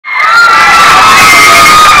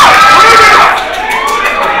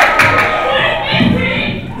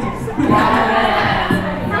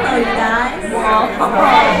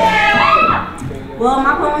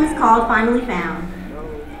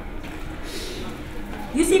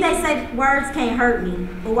You see, they say words can't hurt me,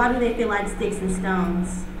 but why do they feel like sticks and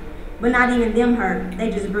stones? But not even them hurt,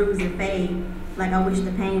 they just bruise and fade, like I wish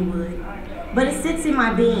the pain would. But it sits in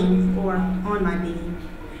my being, or on my being,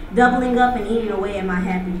 doubling up and eating away at my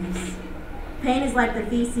happiness. Pain is like the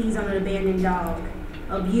feces on an abandoned dog,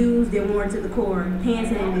 abused and worn to the core,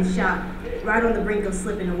 panting in shock, right on the brink of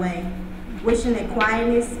slipping away, wishing that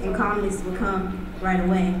quietness and calmness would come right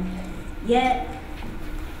away. Yet,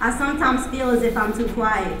 I sometimes feel as if I'm too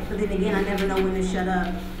quiet, but then again, I never know when to shut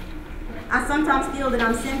up. I sometimes feel that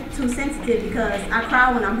I'm too sensitive because I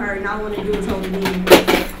cry when I'm hurt and all I want to do is hold it in.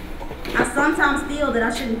 I sometimes feel that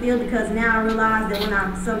I shouldn't feel because now I realize that when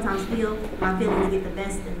I sometimes feel, my feelings get the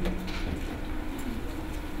best of me.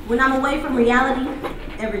 When I'm away from reality,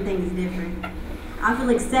 everything is different. I feel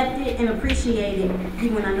accepted and appreciated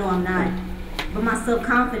even when I know I'm not. But my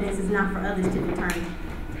self-confidence is not for others to determine.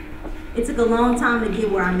 It took a long time to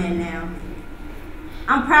get where I'm at now.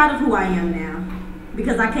 I'm proud of who I am now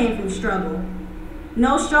because I came from struggle.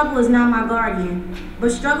 No struggle is not my guardian,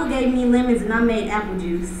 but struggle gave me lemons and I made apple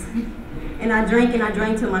juice. And I drank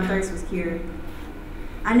till my thirst was cured.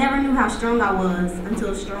 I never knew how strong I was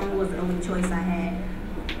until strong was the only choice I had.